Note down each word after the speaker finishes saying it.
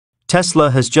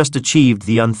Tesla has just achieved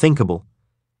the unthinkable.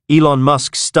 Elon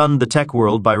Musk stunned the tech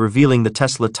world by revealing the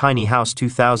Tesla Tiny House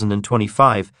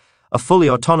 2025, a fully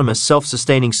autonomous,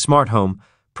 self-sustaining smart home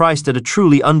priced at a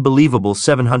truly unbelievable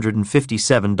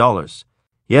 $757.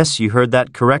 Yes, you heard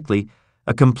that correctly,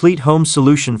 a complete home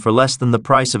solution for less than the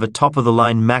price of a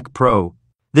top-of-the-line Mac Pro.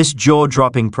 This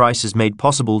jaw-dropping price is made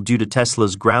possible due to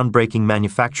Tesla's groundbreaking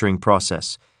manufacturing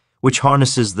process, which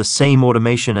harnesses the same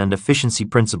automation and efficiency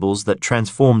principles that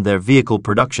transformed their vehicle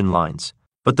production lines.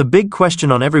 But the big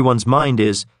question on everyone's mind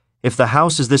is, if the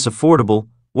house is this affordable,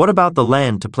 what about the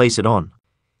land to place it on?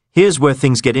 Here's where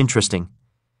things get interesting.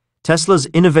 Tesla's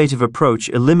innovative approach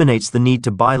eliminates the need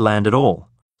to buy land at all.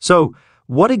 So,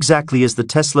 what exactly is the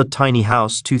Tesla Tiny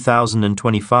House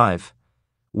 2025?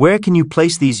 Where can you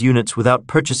place these units without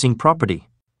purchasing property?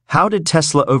 How did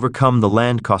Tesla overcome the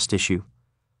land cost issue?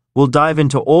 We'll dive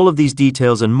into all of these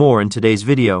details and more in today's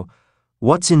video.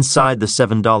 What's inside the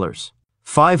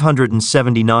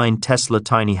 $7.579 Tesla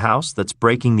Tiny House that's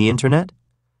breaking the internet?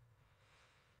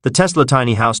 The Tesla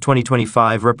Tiny House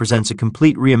 2025 represents a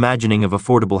complete reimagining of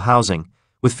affordable housing,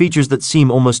 with features that seem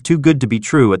almost too good to be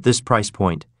true at this price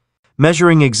point.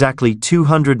 Measuring exactly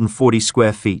 240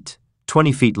 square feet,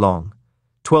 20 feet long,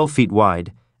 12 feet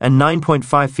wide, and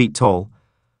 9.5 feet tall,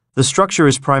 the structure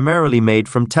is primarily made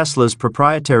from Tesla's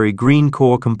proprietary green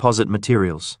core composite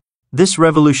materials. This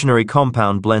revolutionary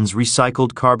compound blends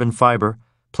recycled carbon fiber,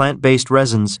 plant-based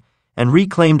resins, and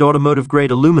reclaimed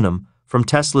automotive-grade aluminum from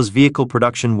Tesla's vehicle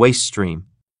production waste stream.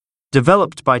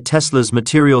 Developed by Tesla's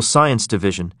Material Science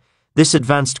Division, this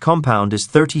advanced compound is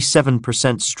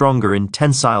 37% stronger in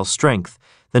tensile strength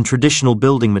than traditional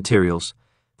building materials,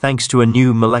 thanks to a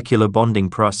new molecular bonding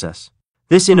process.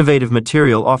 This innovative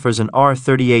material offers an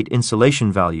R38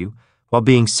 insulation value while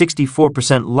being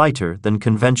 64% lighter than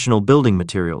conventional building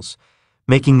materials,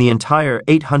 making the entire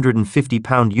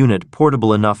 850-pound unit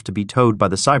portable enough to be towed by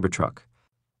the Cybertruck.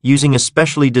 Using a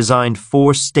specially designed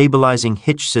force-stabilizing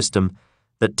hitch system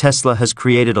that Tesla has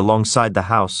created alongside the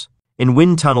house, in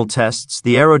wind tunnel tests,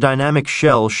 the aerodynamic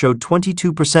shell showed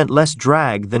 22% less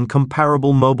drag than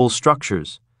comparable mobile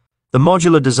structures. The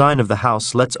modular design of the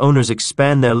house lets owners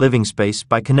expand their living space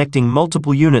by connecting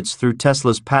multiple units through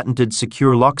Tesla's patented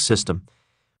secure lock system,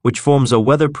 which forms a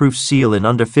weatherproof seal in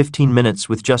under 15 minutes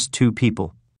with just 2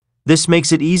 people. This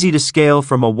makes it easy to scale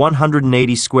from a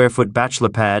 180-square-foot bachelor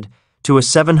pad to a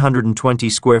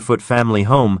 720-square-foot family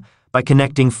home by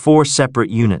connecting 4 separate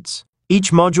units.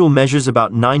 Each module measures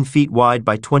about 9 feet wide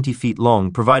by 20 feet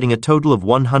long, providing a total of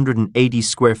 180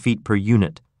 square feet per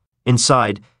unit.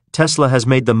 Inside, Tesla has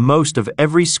made the most of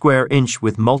every square inch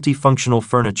with multifunctional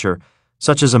furniture,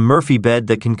 such as a Murphy bed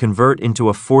that can convert into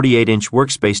a 48-inch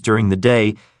workspace during the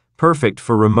day, perfect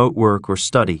for remote work or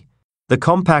study. The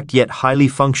compact yet highly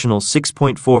functional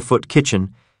 6.4-foot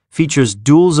kitchen features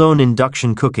dual-zone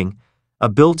induction cooking, a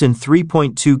built-in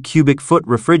 3.2 cubic foot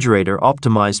refrigerator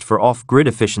optimized for off-grid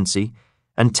efficiency,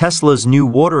 and Tesla's new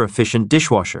water-efficient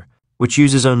dishwasher, which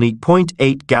uses only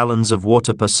 0.8 gallons of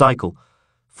water per cycle,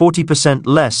 40%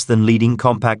 less than leading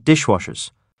compact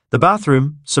dishwashers. The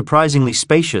bathroom, surprisingly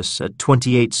spacious at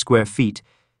 28 square feet,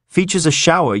 features a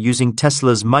shower using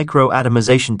Tesla's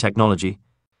micro-atomization technology,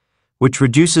 which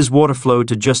reduces water flow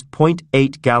to just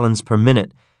 0.8 gallons per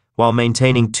minute while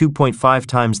maintaining 2.5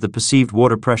 times the perceived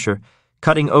water pressure,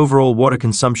 cutting overall water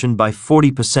consumption by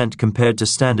 40% compared to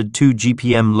standard 2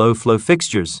 GPM low-flow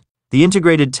fixtures. The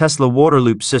integrated Tesla water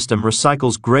loop system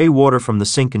recycles gray water from the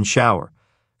sink and shower,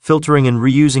 filtering and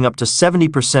reusing up to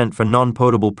 70% for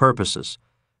non-potable purposes,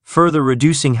 further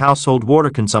reducing household water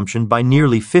consumption by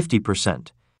nearly 50%.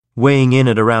 Weighing in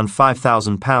at around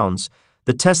 5,000 pounds,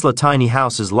 the Tesla Tiny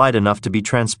House is light enough to be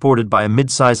transported by a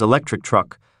mid-size electric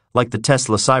truck, like the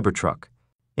Tesla Cybertruck,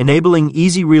 enabling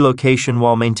easy relocation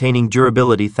while maintaining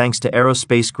durability thanks to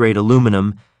aerospace-grade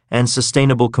aluminum and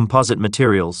sustainable composite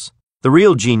materials. The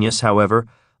real genius, however,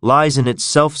 lies in its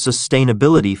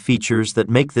self-sustainability features that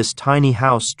make this tiny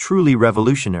house truly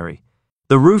revolutionary.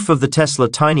 The roof of the Tesla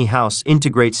Tiny House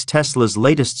integrates Tesla's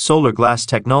latest solar glass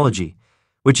technology,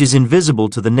 which is invisible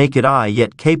to the naked eye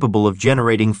yet capable of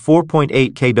generating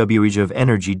 4.8 kWh of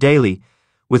energy daily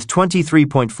with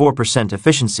 23.4%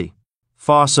 efficiency,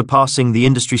 far surpassing the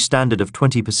industry standard of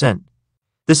 20%.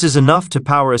 This is enough to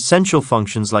power essential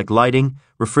functions like lighting,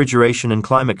 refrigeration, and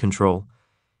climate control.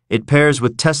 It pairs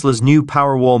with Tesla's new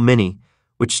Powerwall Mini,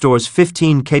 which stores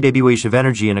 15 kWh of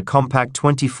energy in a compact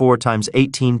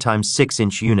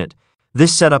 24x18x6-inch unit.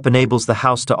 This setup enables the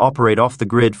house to operate off the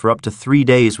grid for up to 3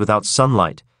 days without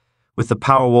sunlight, with the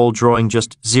Powerwall drawing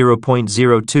just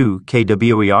 0.02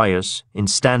 kWh in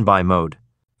standby mode.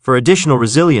 For additional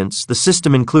resilience, the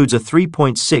system includes a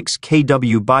 3.6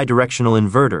 kW bidirectional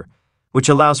inverter, which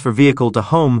allows for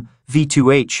vehicle-to-home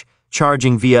V2H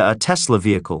charging via a Tesla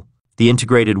vehicle. The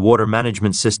integrated water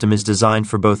management system is designed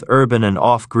for both urban and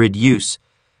off-grid use.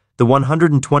 The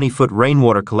 120-foot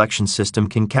rainwater collection system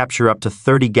can capture up to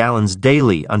 30 gallons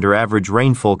daily under average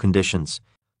rainfall conditions.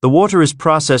 The water is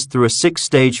processed through a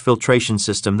 6-stage filtration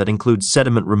system that includes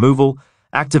sediment removal,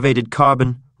 activated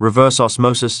carbon, reverse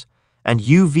osmosis, and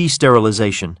UV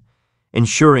sterilization,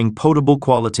 ensuring potable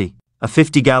quality. A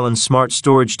 50-gallon smart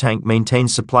storage tank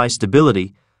maintains supply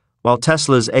stability, while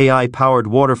Tesla's AI-powered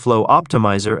water flow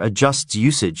optimizer adjusts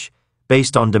usage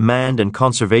based on demand and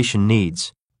conservation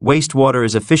needs. Wastewater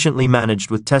is efficiently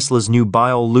managed with Tesla's new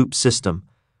BioLoop system,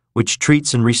 which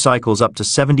treats and recycles up to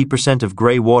 70% of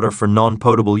gray water for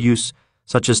non-potable use,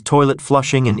 such as toilet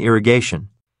flushing and irrigation.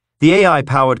 The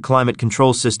AI-powered climate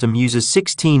control system uses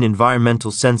 16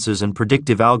 environmental sensors and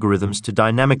predictive algorithms to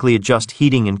dynamically adjust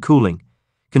heating and cooling,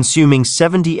 consuming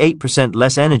 78%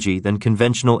 less energy than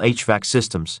conventional HVAC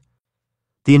systems.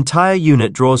 The entire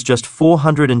unit draws just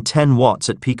 410 watts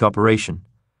at peak operation,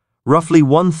 roughly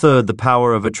one-third the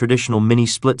power of a traditional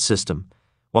mini-split system,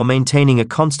 while maintaining a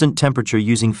constant temperature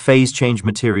using phase-change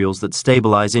materials that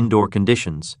stabilize indoor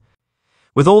conditions.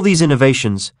 With all these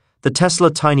innovations, the Tesla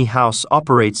tiny house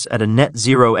operates at a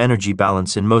net-zero energy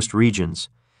balance in most regions,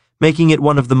 making it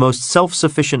one of the most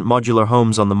self-sufficient modular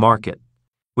homes on the market.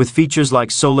 With features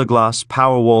like solar glass,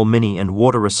 Powerwall mini, and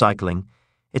water recycling,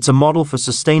 it's a model for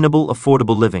sustainable,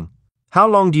 affordable living. How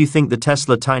long do you think the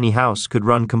Tesla tiny house could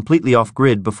run completely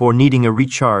off-grid before needing a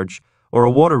recharge or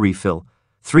a water refill?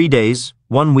 3 days,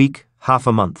 1 week, half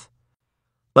a month?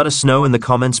 Let us know in the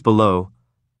comments below.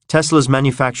 Tesla's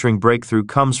manufacturing breakthrough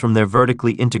comes from their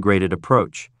vertically integrated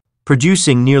approach,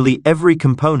 producing nearly every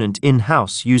component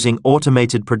in-house using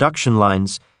automated production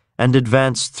lines and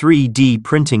advanced 3D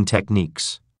printing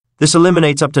techniques. This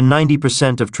eliminates up to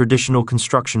 90% of traditional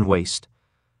construction waste,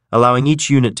 allowing each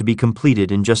unit to be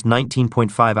completed in just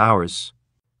 19.5 hours.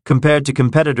 Compared to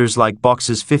competitors like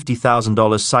Box's $50,000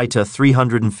 Saita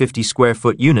 350 square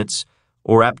foot units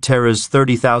or Aptera's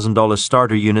 $30,000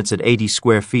 starter units at 80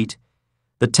 square feet,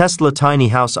 the Tesla tiny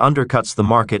house undercuts the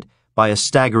market by a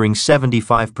staggering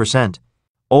 75%,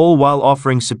 all while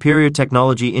offering superior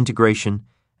technology integration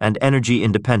and energy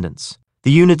independence.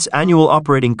 The unit's annual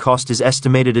operating cost is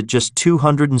estimated at just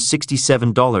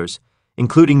 $267,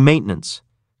 including maintenance,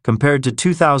 compared to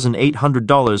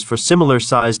 $2,800 for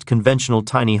similar-sized conventional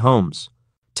tiny homes.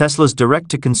 Tesla's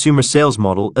direct-to-consumer sales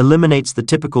model eliminates the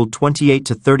typical 28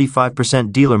 to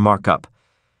 35% dealer markup,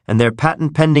 and their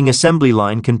patent-pending assembly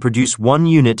line can produce 1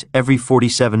 unit every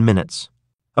 47 minutes.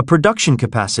 A production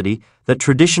capacity that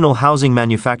traditional housing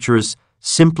manufacturers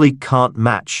simply can't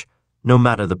match, no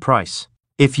matter the price.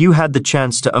 If you had the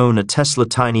chance to own a Tesla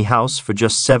tiny house for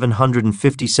just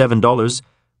 $757,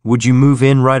 would you move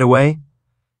in right away?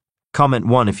 Comment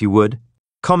 1 if you would.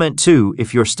 Comment 2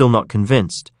 if you're still not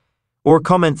convinced. Or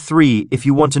comment 3 if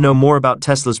you want to know more about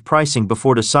Tesla's pricing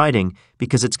before deciding,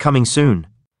 because it's coming soon.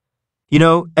 You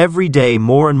know, every day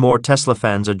more and more Tesla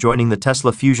fans are joining the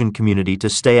Tesla Fusion community to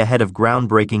stay ahead of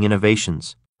groundbreaking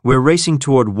innovations. We're racing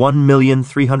toward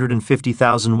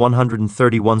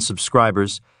 1,350,131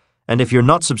 subscribers, and if you're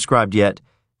not subscribed yet,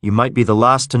 you might be the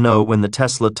last to know when the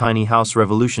Tesla tiny house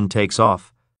revolution takes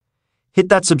off. Hit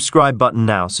that subscribe button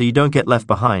now so you don't get left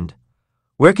behind.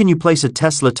 Where can you place a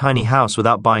Tesla tiny house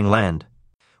without buying land?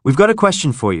 We've got a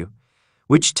question for you.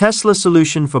 Which Tesla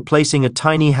solution for placing a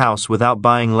tiny house without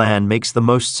buying land makes the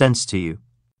most sense to you?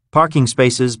 Parking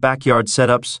spaces, backyard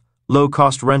setups,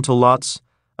 low-cost rental lots,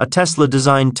 a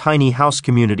Tesla-designed tiny house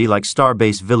community like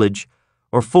Starbase Village,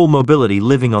 or full mobility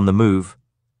living on the move,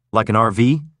 like an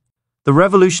RV? The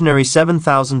revolutionary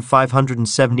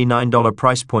 $7,579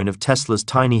 price point of Tesla's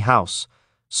tiny house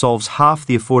solves half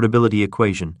the affordability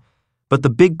equation. But the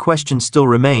big question still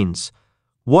remains: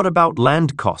 what about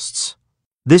land costs?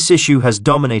 This issue has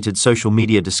dominated social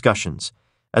media discussions,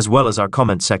 as well as our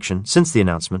comment section, since the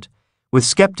announcement, with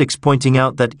skeptics pointing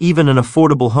out that even an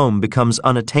affordable home becomes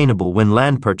unattainable when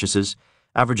land purchases,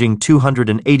 averaging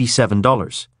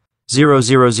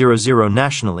 $287,000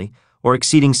 nationally, or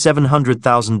exceeding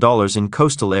 $700,000 in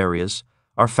coastal areas,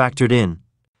 are factored in.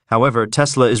 However,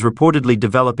 Tesla is reportedly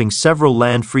developing several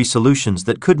land-free solutions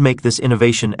that could make this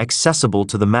innovation accessible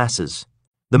to the masses.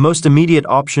 The most immediate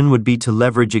option would be to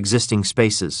leverage existing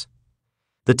spaces.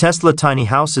 The Tesla tiny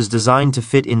house is designed to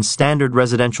fit in standard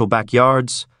residential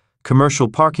backyards, commercial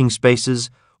parking spaces,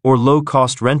 or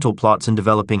low-cost rental plots in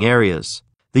developing areas.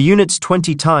 The unit's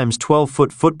 20 times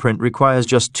 12-foot footprint requires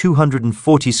just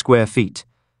 240 square feet,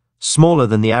 smaller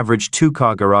than the average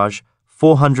 2-car garage,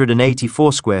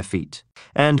 484 square feet,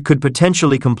 and could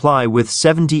potentially comply with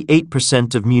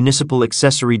 78% of Municipal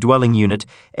Accessory Dwelling Unit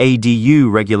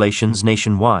 (ADU) regulations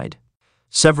nationwide.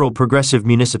 Several progressive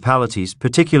municipalities,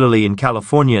 particularly in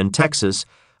California and Texas,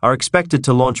 are expected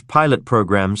to launch pilot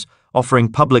programs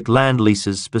offering public land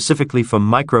leases specifically for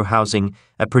micro-housing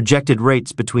at projected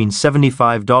rates between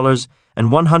 $75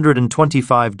 and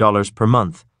 $125 per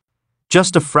month,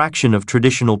 just a fraction of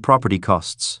traditional property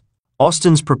costs.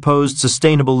 Austin's proposed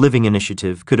sustainable living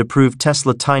initiative could approve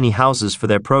Tesla tiny houses for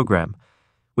their program,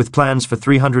 with plans for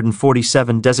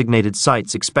 347 designated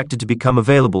sites expected to become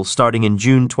available starting in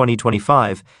June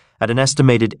 2025 at an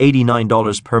estimated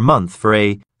 $89 per month for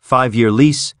a 5-year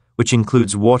lease, which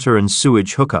includes water and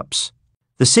sewage hookups.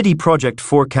 The city project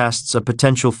forecasts a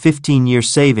potential 15-year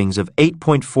savings of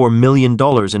 $8.4 million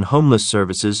in homeless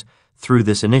services through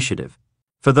this initiative.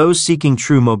 For those seeking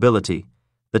true mobility,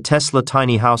 the Tesla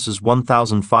tiny house's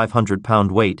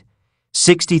 1,500-pound weight,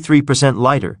 63%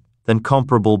 lighter than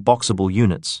comparable boxable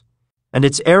units, and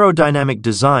its aerodynamic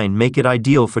design make it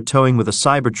ideal for towing with a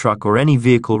Cybertruck or any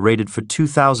vehicle rated for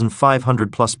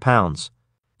 2,500+ pounds.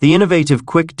 The innovative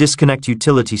Quick Disconnect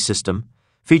utility system,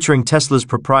 featuring Tesla's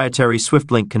proprietary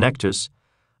SwiftLink connectors,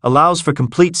 allows for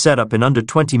complete setup in under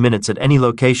 20 minutes at any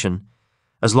location,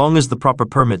 as long as the proper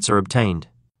permits are obtained.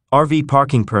 RV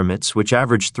parking permits, which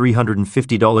average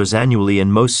 $350 annually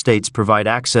in most states, provide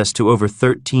access to over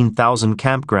 13,000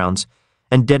 campgrounds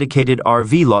and dedicated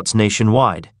RV lots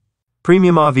nationwide.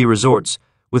 Premium RV resorts,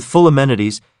 with full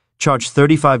amenities, charge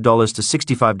 $35 to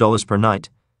 $65 per night,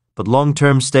 but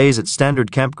long-term stays at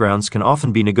standard campgrounds can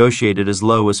often be negotiated as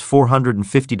low as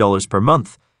 $450 per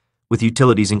month, with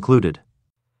utilities included.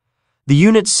 The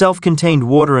unit's self-contained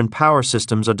water and power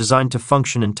systems are designed to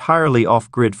function entirely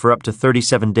off-grid for up to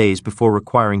 37 days before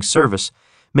requiring service,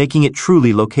 making it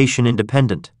truly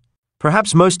location-independent.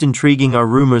 Perhaps most intriguing are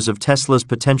rumors of Tesla's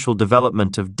potential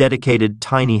development of dedicated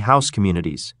tiny house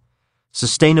communities,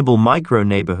 sustainable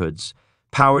micro-neighborhoods,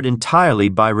 powered entirely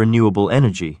by renewable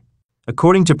energy.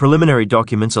 According to preliminary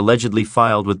documents allegedly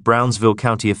filed with Brownsville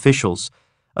County officials,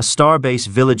 a Starbase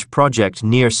Village project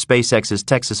near SpaceX's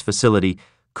Texas facility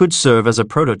could serve as a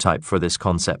prototype for this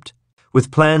concept,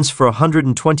 with plans for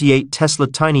 128 Tesla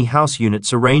tiny house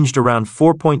units arranged around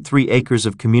 4.3 acres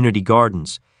of community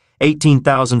gardens,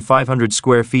 18,500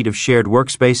 square feet of shared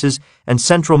workspaces, and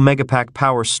central megapack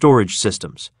power storage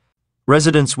systems.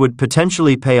 Residents would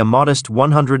potentially pay a modest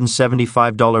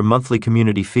 $175 monthly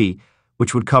community fee,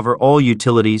 which would cover all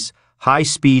utilities,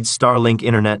 high-speed Starlink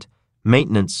internet,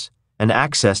 maintenance, and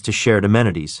access to shared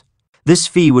amenities. This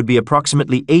fee would be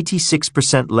approximately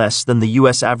 86% less than the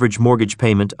U.S. average mortgage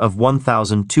payment of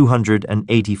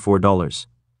 $1,284.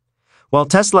 While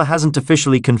Tesla hasn't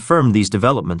officially confirmed these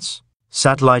developments,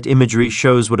 satellite imagery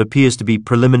shows what appears to be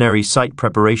preliminary site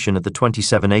preparation at the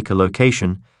 27-acre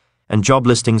location, and job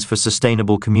listings for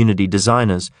sustainable community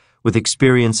designers with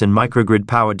experience in microgrid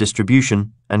power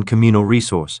distribution and communal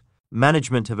resource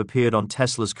management have appeared on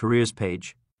Tesla's careers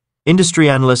page. Industry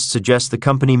analysts suggest the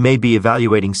company may be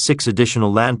evaluating 6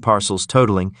 additional land parcels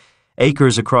totaling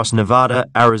acres across Nevada,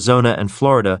 Arizona, and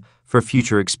Florida for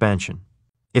future expansion.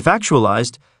 If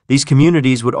actualized, these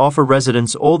communities would offer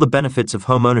residents all the benefits of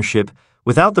homeownership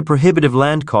without the prohibitive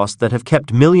land costs that have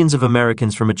kept millions of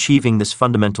Americans from achieving this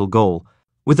fundamental goal.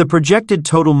 With a projected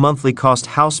total monthly cost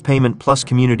house payment plus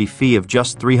community fee of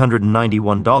just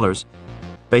 $391,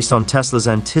 based on Tesla's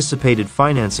anticipated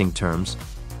financing terms,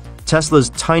 Tesla's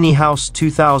Tiny House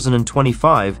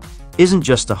 2025 isn't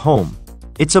just a home.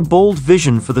 It's a bold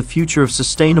vision for the future of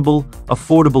sustainable,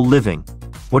 affordable living.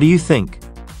 What do you think?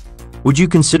 Would you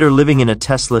consider living in a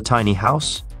Tesla tiny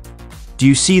house? Do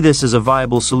you see this as a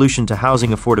viable solution to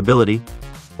housing affordability?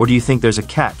 Or do you think there's a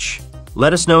catch?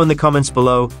 Let us know in the comments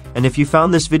below, and if you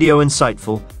found this video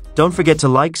insightful, don't forget to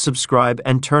like, subscribe,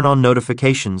 and turn on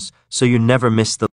notifications so you never miss the